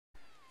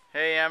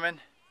Hey, Ammon.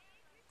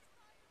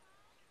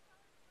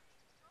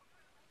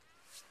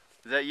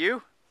 Is that you?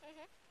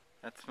 Mm-hmm.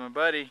 That's my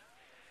buddy.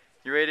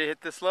 You ready to hit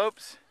the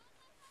slopes?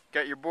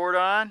 Got your board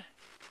on?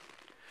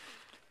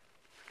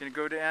 Gonna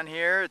go down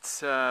here.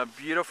 It's a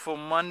beautiful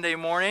Monday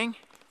morning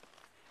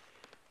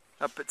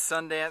up at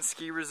Sundance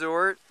Ski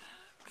Resort,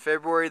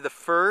 February the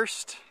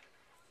 1st.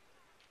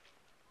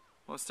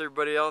 Most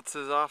everybody else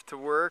is off to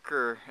work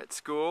or at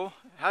school.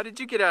 How did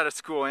you get out of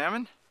school,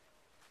 Ammon?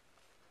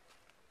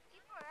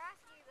 People are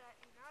asking that,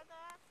 you know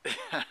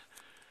that?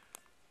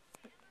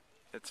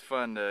 It's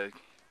fun to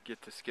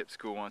get to skip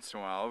school once in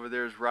a while. Over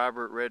there's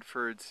Robert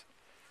Redford's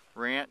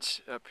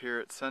ranch up here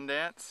at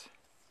Sundance.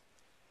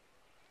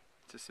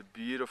 Just a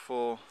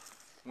beautiful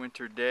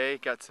winter day.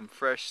 Got some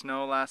fresh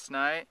snow last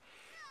night.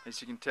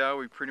 As you can tell,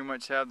 we pretty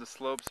much have the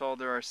slopes all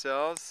to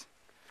ourselves,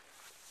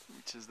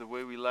 which is the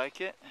way we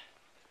like it.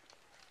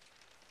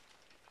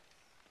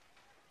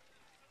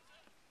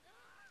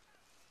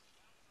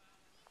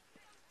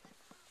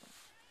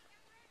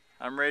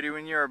 I'm ready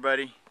when you are,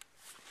 buddy.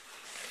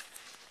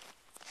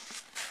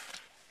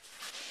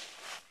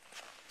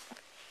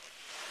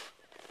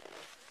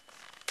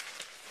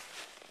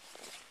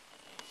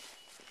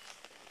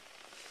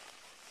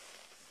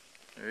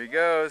 There he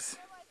goes.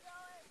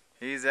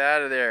 He's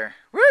out of there.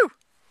 Woo!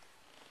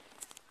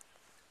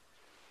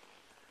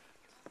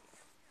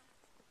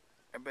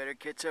 I better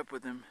catch up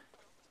with him.